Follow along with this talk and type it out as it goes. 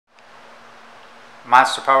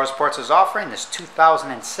Monster Powersports is offering this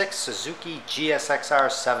 2006 Suzuki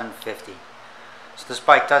GSXR 750. So this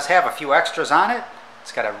bike does have a few extras on it.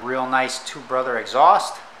 It's got a real nice two-brother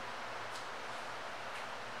exhaust.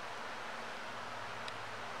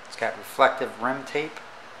 It's got reflective rim tape.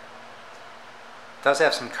 It does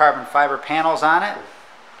have some carbon fiber panels on it.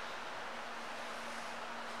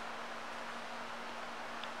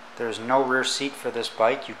 There's no rear seat for this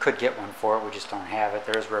bike. You could get one for it, we just don't have it.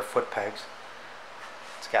 There's rear foot pegs.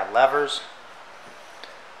 It's got levers.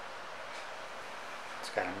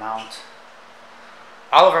 It's got a mount.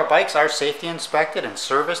 All of our bikes are safety inspected and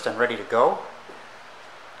serviced and ready to go.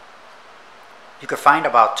 You can find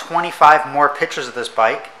about 25 more pictures of this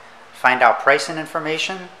bike, find out pricing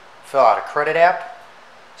information, fill out a credit app,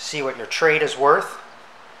 see what your trade is worth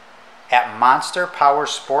at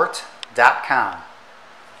monsterpowersport.com.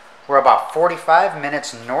 We're about 45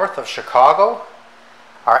 minutes north of Chicago.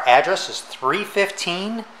 Our address is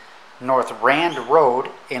 315 North Rand Road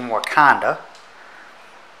in Wauconda.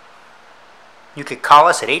 You could call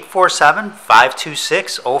us at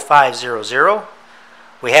 847-526-0500.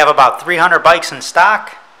 We have about 300 bikes in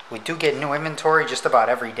stock. We do get new inventory just about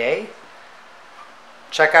every day.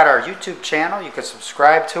 Check out our YouTube channel. You can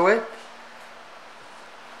subscribe to it.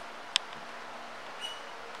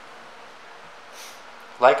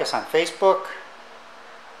 Like us on Facebook.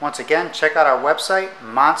 Once again, check out our website,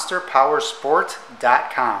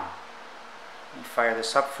 monsterpowersport.com. Let me fire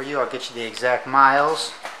this up for you. I'll get you the exact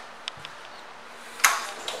miles.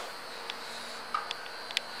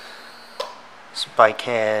 This bike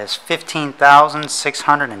has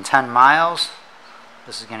 15,610 miles.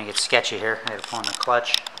 This is going to get sketchy here. I had to pull in the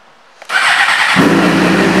clutch.